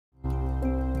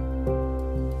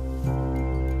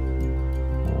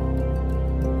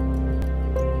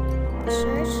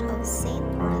Church of Saint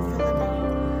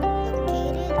Bartholomew,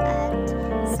 located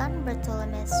at San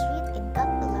Bartolome Street in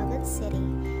Catbalogan City.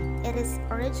 It is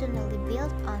originally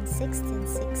built on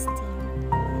 1616.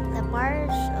 The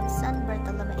parish of San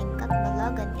Bartolome in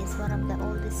Catbalogan is one of the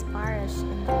oldest parishes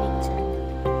in the region.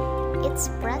 Its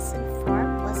present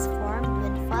form was formed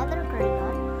when Father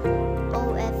Carrion,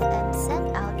 OFM, set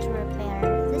out to repair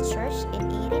the church in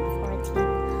 1814,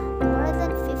 more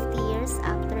than 50 years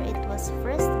after it was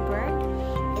first burned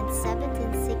in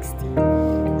 1760.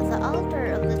 The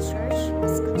altar of the church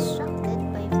was constructed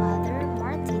by Father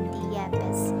Martin de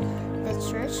Yepes. The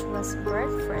church was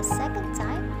built for a second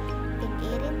time in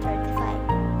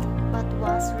 1835, but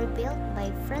was rebuilt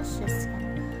by Franciscan.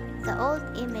 The old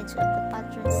image of the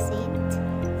patron saint,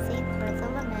 Saint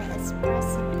Bartholomew, is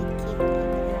presently kept in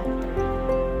the rectory.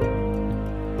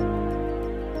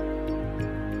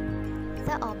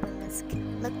 The Obelisk,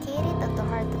 located at the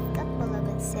heart of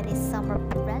Catbalogan City's summer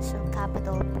provincial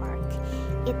capital park.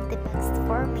 It depicts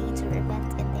four major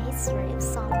events in the history of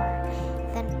summer.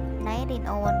 The 1901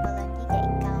 Balangiga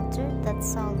encounter that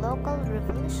saw local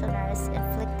revolutionaries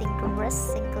inflicting the worst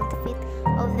single defeat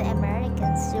of the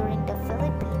Americans during the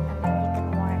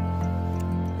Philippine-American War.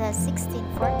 The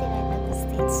 1649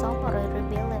 Agustin Somoroy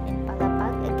rebellion in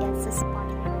Palapag against the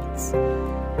Spaniards.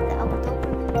 The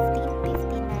October 15,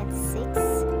 1596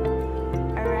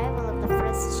 arrival of the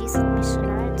first Jesuit